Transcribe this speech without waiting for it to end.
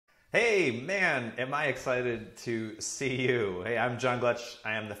Hey, man, am I excited to see you. Hey, I'm John Gluch.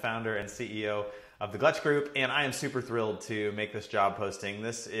 I am the founder and CEO of the Gluch Group, and I am super thrilled to make this job posting.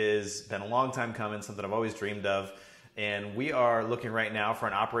 This has been a long time coming, something I've always dreamed of, and we are looking right now for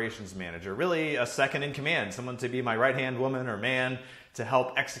an operations manager, really a second in command, someone to be my right-hand woman or man to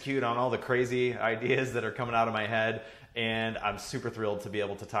help execute on all the crazy ideas that are coming out of my head. And I'm super thrilled to be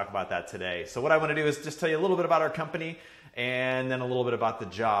able to talk about that today. So what I want to do is just tell you a little bit about our company and then a little bit about the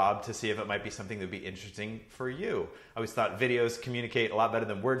job to see if it might be something that would be interesting for you. I always thought videos communicate a lot better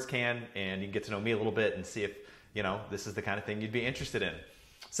than words can, and you can get to know me a little bit and see if, this is the kind of thing you'd be interested in.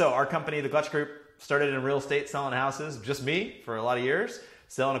 So our company, the Gluch Group, started in real estate selling houses, just me for a lot of years,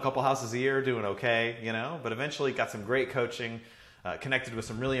 selling a couple houses a year, doing okay, but eventually got some great coaching, connected with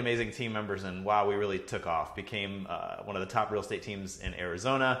some really amazing team members, and wow, we really took off. Became one of the top real estate teams in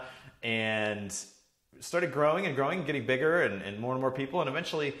Arizona, and started growing and growing, getting bigger and more people, and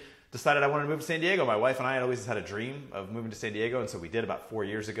eventually decided I wanted to move to San Diego. My wife and I had always had a dream of moving to San Diego, and so we did about 4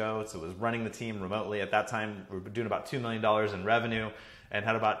 years ago. So I was running the team remotely. At that time, we were doing about $2 million in revenue and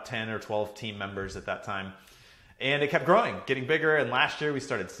had about 10 or 12 team members at that time. And it kept growing, getting bigger, and last year we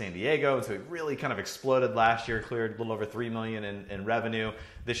started San Diego, and so it really kind of exploded last year, cleared a little over $3 million in revenue.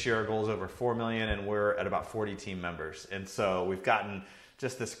 This year our goal is over $4 million, and we're at about 40 team members. And so we've gotten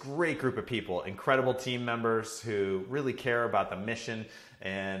just this great group of people, incredible team members who really care about the mission.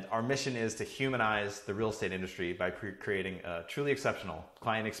 And our mission is to humanize the real estate industry by creating a truly exceptional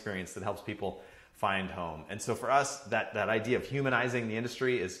client experience that helps people find home. And so for us, that idea of humanizing the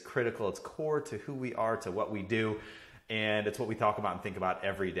industry is critical. It's core to who we are, to what we do, and it's what we talk about and think about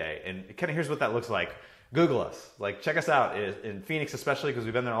every day. And kind of here's what that looks like. Google us, check us out in Phoenix, especially because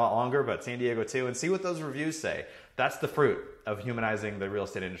we've been there a lot longer, but San Diego too, and see what those reviews say. That's the fruit of humanizing the real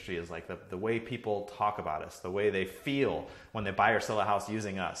estate industry, is the way people talk about us, the way they feel when they buy or sell a house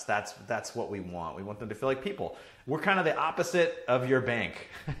using us. That's what we want. We want them to feel like people. We're kind of the opposite of your bank,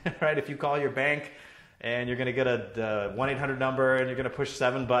 right? If you call your bank and you're going to get a 1-800 number and you're going to push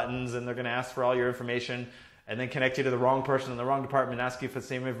 7 buttons and they're going to ask for all your information and then connect you to the wrong person in the wrong department and ask you for the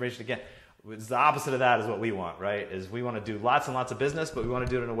same information again. It's the opposite of that is what we want, right? Is we want to do lots and lots of business, but we want to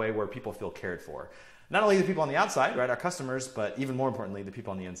do it in a way where people feel cared for. Not only the people on the outside, right, our customers, but even more importantly, the people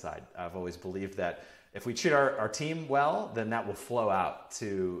on the inside. I've always believed that if we treat our team well, then that will flow out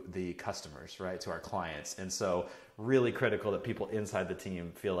to the customers, right, to our clients. And so really critical that people inside the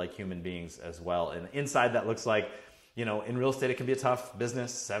team feel like human beings as well. And inside that looks like, in real estate, it can be a tough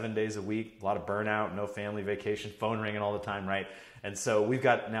business, 7 days a week, a lot of burnout, no family vacation, phone ringing all the time, right? And so we've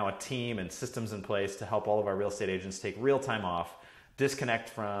got now a team and systems in place to help all of our real estate agents take real time off, disconnect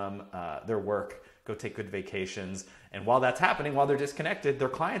from their work, go take good vacations. And while that's happening, while they're disconnected, their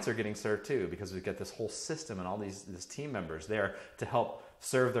clients are getting served too, because we've got this whole system and all these team members there to help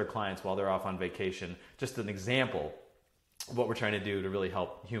serve their clients while they're off on vacation. Just an example of what we're trying to do to really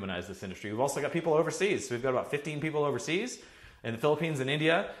help humanize this industry. We've also got people overseas. So we've got about 15 people overseas in the Philippines and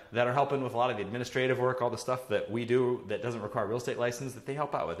India that are helping with a lot of the administrative work, all the stuff that we do that doesn't require a real estate license, that they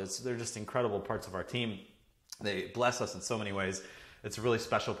help out with. They're just incredible parts of our team. They bless us in so many ways. It's a really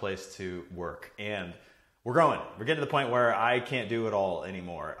special place to work. And we're growing. We're getting to the point where I can't do it all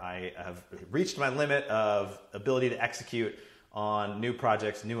anymore. I have reached my limit of ability to execute on new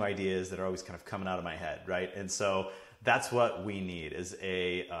projects, new ideas that are always kind of coming out of my head, right? And so that's what we need, is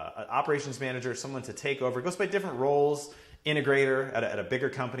an operations manager, someone to take over. It goes by different roles. Integrator at a bigger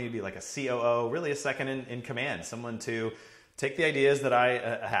company would be like a COO, really a second in command, someone to take the ideas that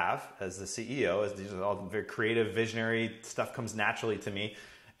I have as the CEO, as these are all very creative, visionary stuff comes naturally to me,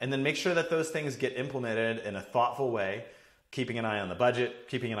 and then make sure that those things get implemented in a thoughtful way, keeping an eye on the budget,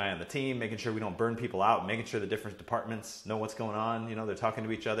 keeping an eye on the team, making sure we don't burn people out, making sure the different departments know what's going on, they're talking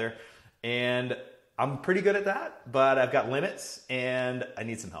to each other. And I'm pretty good at that, but I've got limits and I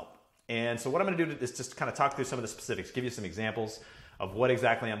need some help. And so what I'm going to do is just kind of talk through some of the specifics, give you some examples of what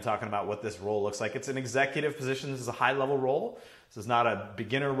exactly I'm talking about, what this role looks like. It's an executive position. This is a high-level role. This is not a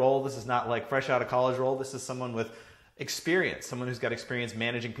beginner role. This is not like fresh out of college role. This is someone with experience, someone who's got experience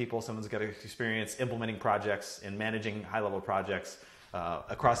managing people, someone who's got experience implementing projects and managing high-level projects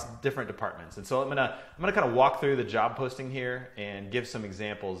across different departments. And so I'm gonna kind of walk through the job posting here and give some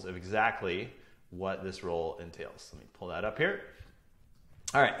examples of exactly what this role entails. Let me pull that up here.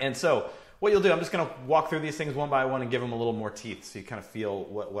 All right, and so what you'll do, I'm just going to walk through these things one by one and give them a little more teeth so you kind of feel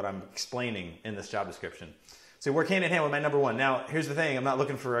what I'm explaining in this job description. So work hand in hand with my number one. Now, here's the thing. I'm not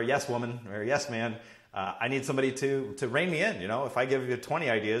looking for a yes woman or a yes man. I need somebody to rein me in. If I give you 20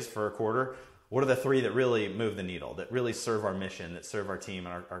 ideas for a quarter, what are the 3 that really move the needle, that really serve our mission, that serve our team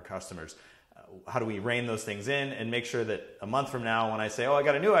and our customers? how do we rein those things in and make sure that a month from now when I say, oh, I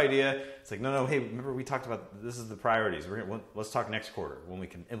got a new idea, it's like, no, hey, remember we talked about this is the priorities. Let's talk next quarter when we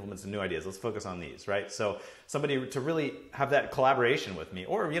can implement some new ideas. Let's focus on these, right? So somebody to really have that collaboration with me,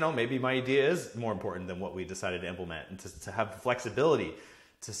 or, maybe my idea is more important than what we decided to implement, and to have the flexibility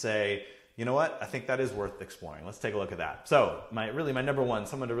to say, you know what, I think that is worth exploring. Let's take a look at that. So my number one,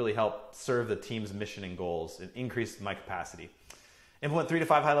 someone to really help serve the team's mission and goals and increase my capacity. Implement 3 to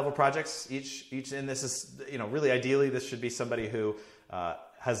 5 high-level projects each, and this is, really ideally, this should be somebody who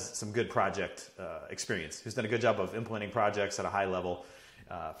has some good project experience, who's done a good job of implementing projects at a high level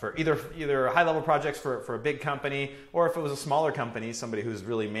for either high-level projects for a big company, or if it was a smaller company, somebody who's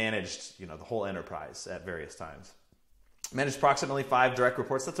really managed, the whole enterprise at various times. Managed approximately 5 direct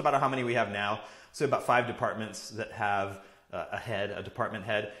reports. That's about how many we have now. So about 5 departments that have a department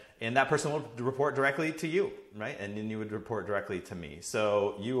head, and that person will report directly to you, right? And then you would report directly to me.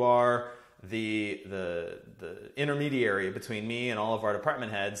 So you are the intermediary between me and all of our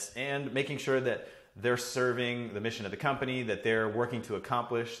department heads, and making sure that they're serving the mission of the company, that they're working to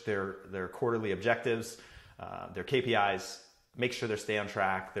accomplish their quarterly objectives, their KPIs, make sure they stay on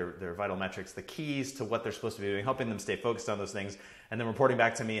track, their vital metrics, the keys to what they're supposed to be doing, helping them stay focused on those things, and then reporting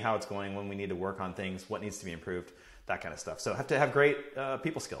back to me how it's going, when we need to work on things, what needs to be improved, that kind of stuff. So have to have great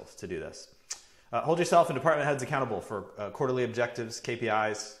people skills to do this. Hold yourself and department heads accountable for quarterly objectives,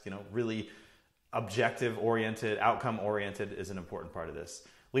 KPIs, really objective-oriented, outcome-oriented is an important part of this.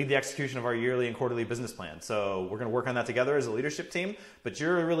 Lead the execution of our yearly and quarterly business plan. So we're going to work on that together as a leadership team, but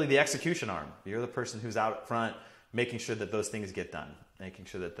you're really the execution arm. You're the person who's out front, making sure that those things get done, making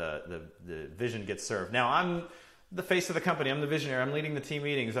sure that the vision gets served. Now, I'm the face of the company. I'm the visionary. I'm leading the team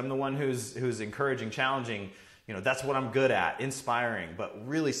meetings. I'm the one who's encouraging, challenging. That's what I'm good at, inspiring. But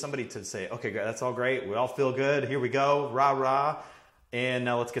really somebody to say, okay, that's all great. We all feel good. Here we go. Rah, rah. And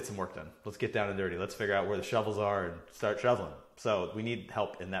now let's get some work done. Let's get down and dirty. Let's figure out where the shovels are and start shoveling. So we need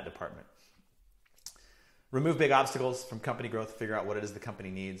help in that department. Remove big obstacles from company growth, figure out what it is the company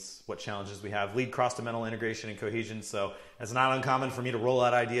needs, what challenges we have. Lead cross-departmental integration and cohesion. So it's not uncommon for me to roll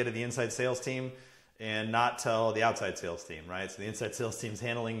that idea to the inside sales team and not tell the outside sales team, right? So the inside sales team's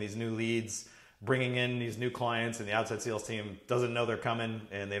handling these new leads, bringing in these new clients, and the outside sales team doesn't know they're coming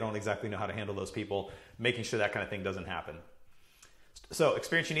and they don't exactly know how to handle those people, making sure that kind of thing doesn't happen. So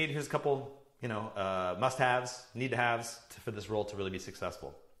experience you need, here's a couple, must-haves, need-to-haves for this role to really be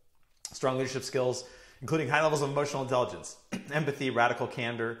successful. Strong leadership skills, including high levels of emotional intelligence, empathy, radical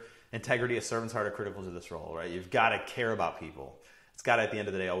candor, integrity, a servant's heart are critical to this role, right? You've got to care about people. It's got to, at the end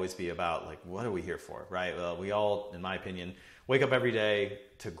of the day, always be about, what are we here for, right? Well, we all, in my opinion, wake up every day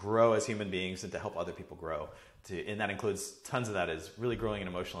to grow as human beings and to help other people grow. And that includes, tons of that is really growing in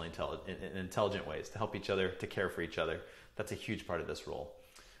emotionally intelligent ways, to help each other, to care for each other. That's a huge part of this role.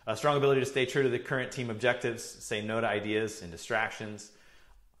 A strong ability to stay true to the current team objectives, say no to ideas and distractions.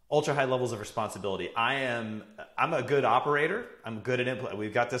 Ultra high levels of responsibility. I'm a good operator. I'm good at implement.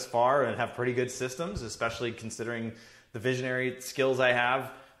 We've got this far and have pretty good systems, especially considering the visionary skills I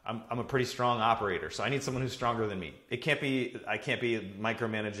have. I'm a pretty strong operator, so I need someone who's stronger than me. I can't be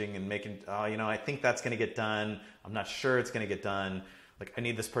micromanaging and making, I think that's going to get done. I'm not sure it's going to get done. I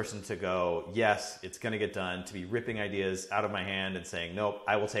need this person to go, yes, it's going to get done, to be ripping ideas out of my hand and saying, nope,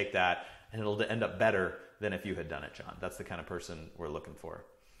 I will take that, and it'll end up better than if you had done it, John. That's the kind of person we're looking for.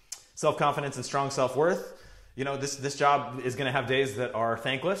 Self-confidence and strong self-worth. This job is going to have days that are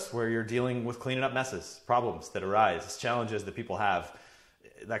thankless, where you're dealing with cleaning up messes, problems that arise, challenges that people have,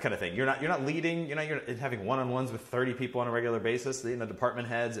 that kind of thing. You're not leading, you're having one-on-ones with 30 people on a regular basis. The department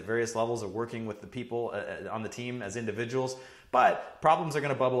heads at various levels are working with the people on the team as individuals, but problems are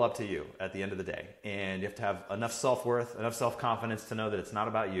going to bubble up to you at the end of the day. And you have to have enough self-worth, enough self-confidence to know that it's not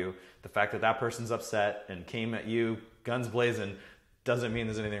about you. The fact that person's upset and came at you guns blazing doesn't mean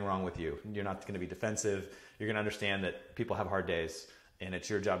there's anything wrong with you. You're not going to be defensive. You're going to understand that people have hard days, and it's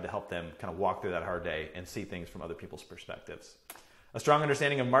your job to help them kind of walk through that hard day and see things from other people's perspectives. A strong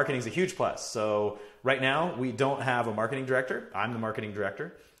understanding of marketing is a huge plus. So right now, we don't have a marketing director. I'm the marketing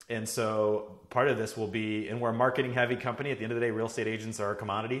director. And so part of this will be, and we're a marketing heavy company. At the end of the day, real estate agents are a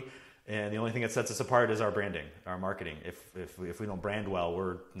commodity. And the only thing that sets us apart is our branding, our marketing. If we don't brand well,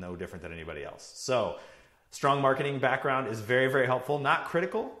 we're no different than anybody else. So strong marketing background is very, very helpful. Not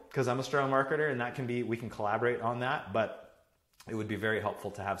critical, because I'm a strong marketer, and we can collaborate on that. But it would be very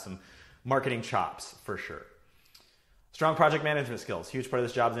helpful to have some marketing chops for sure. Strong project management skills. Huge part of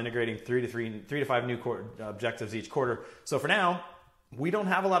this job is integrating 3 to 5 new objectives each quarter. So for now, we don't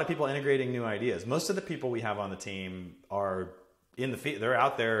have a lot of people integrating new ideas. Most of the people we have on the team are in the field. They're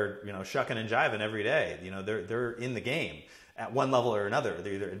out there, shucking and jiving every day. They're in the game. at one level or another.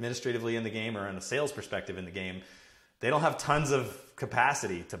 They're either administratively in the game or in a sales perspective in the game. They don't have tons of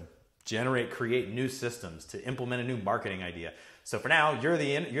capacity to create new systems, to implement a new marketing idea. So for now, you're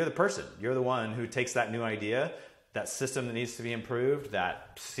the person. You're the one who takes that new idea, that system that needs to be improved,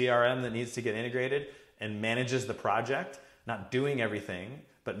 that CRM that needs to get integrated, and manages the project, not doing everything,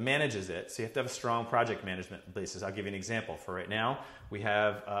 but manages it. So you have to have a strong project management basis. I'll give you an example. For right now, we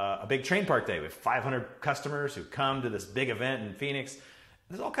have a big train park day. We have 500 customers who come to this big event in Phoenix.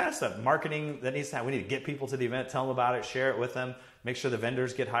 There's all kinds of stuff, marketing that needs to happen. We need to get people to the event, tell them about it, share it with them, make sure the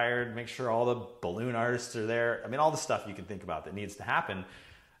vendors get hired, make sure all the balloon artists are there. I mean, all the stuff you can think about that needs to happen.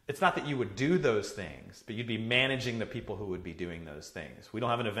 It's not that you would do those things, but you'd be managing the people who would be doing those things. We don't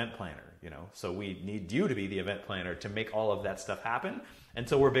have an event planner, so we need you to be the event planner to make all of that stuff happen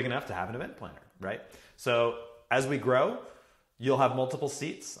until we're big enough to have an event planner, right? So as we grow, you'll have multiple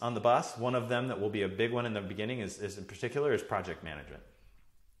seats on the bus. One of them that will be a big one in the beginning is in particular is project management.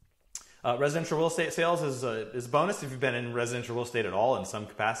 Residential real estate sales is a bonus if you've been in residential real estate at all in some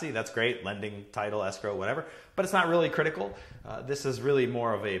capacity. That's great, lending, title, escrow, whatever, but it's not really critical. This is really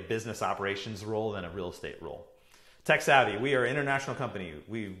more of a business operations role than a real estate role. Tech savvy, we are an international company.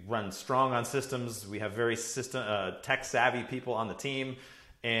 We run strong on systems. We have very tech savvy people on the team,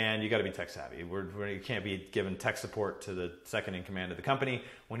 and you got to be tech savvy. You can't be given tech support to the second in command of the company.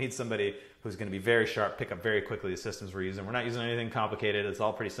 We need somebody who's going to be very sharp, pick up very quickly the systems we're using. We're not using anything complicated. It's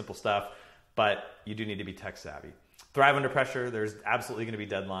all pretty simple stuff, but you do need to be tech savvy. Thrive under pressure. There's absolutely going to be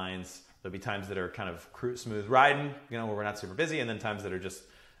deadlines. There'll be times that are kind of smooth riding, where we're not super busy, and then times that are just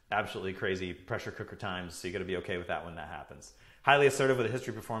absolutely crazy pressure cooker times. So you got to be okay with that when that happens. Highly assertive with a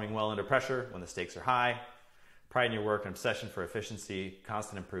history of performing well under pressure when the stakes are high. Pride in your work and obsession for efficiency,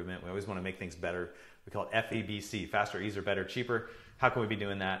 constant improvement. We always want to make things better. We call it FEBC, faster, easier, better, cheaper. How can we be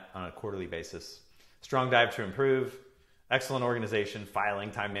doing that on a quarterly basis? Strong drive to improve, excellent organization,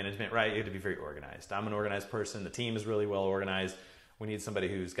 filing, time management, right? You have to be very organized. I'm an organized person. The team is really well organized. We need somebody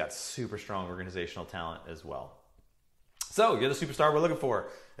who's got super strong organizational talent as well. So you're the superstar we're looking for.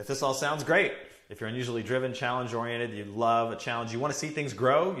 If this all sounds great, if you're unusually driven, challenge-oriented, you love a challenge, you want to see things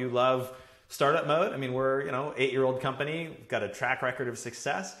grow, you love startup mode. I mean, we're 8-year-old company. We've got a track record of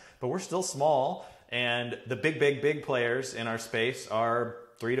success, but we're still small. And the big players in our space are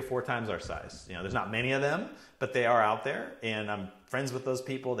 3 to 4 times our size. There's not many of them, but they are out there. And I'm friends with those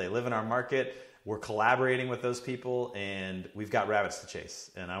people. They live in our market. We're collaborating with those people, and we've got rabbits to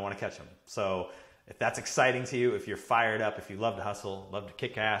chase, and I want to catch them. So if that's exciting to you, if you're fired up, if you love to hustle, love to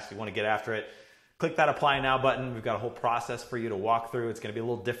kick ass, you want to get after it, click that apply now button. We've got a whole process for you to walk through. It's going to be a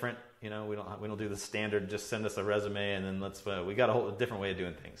little different. We don't do the standard, just send us a resume and then we got a whole different way of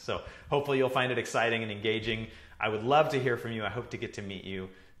doing things. So hopefully you'll find it exciting and engaging. I would love to hear from you. I hope to get to meet you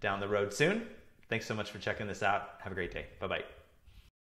down the road soon. Thanks so much for checking this out. Have a great day. Bye-bye.